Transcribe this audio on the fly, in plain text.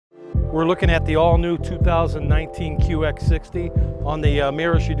We're looking at the all-new 2019 QX60. On the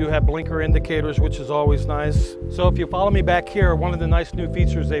mirrors, you do have blinker indicators, which is always nice. So if you follow me back here, one of the nice new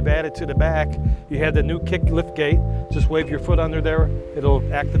features they've added to the back, you have the new kick lift gate. Just wave your foot under there, it'll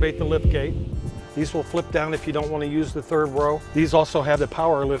activate the lift gate. These will flip down if you don't want to use the third row. These also have the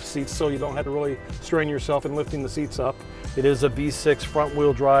power lift seats, so you don't have to really strain yourself in lifting the seats up. It is a V6 front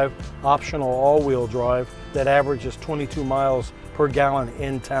wheel drive, optional all-wheel drive that averages 22 miles per gallon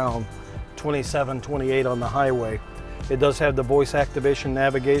in town, 27, 28 on the highway. It does have the voice activation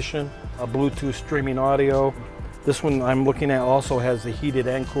navigation, a Bluetooth streaming audio. This one I'm looking at also has the heated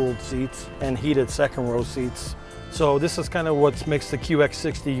and cooled seats and heated second row seats. So this is kind of what makes the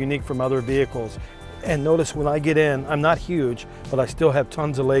QX60 unique from other vehicles. And notice when I get in, I'm not huge, but I still have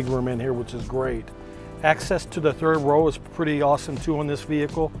tons of leg room in here, which is great. Access to the third row is pretty awesome too on this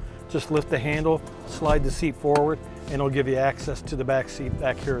vehicle. Just lift the handle, slide the seat forward, and it'll give you access to the back seat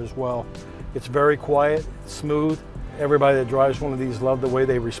back here as well. It's very quiet, smooth. Everybody that drives one of these love the way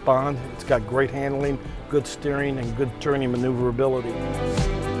they respond. It's got great handling, good steering, and good turning maneuverability.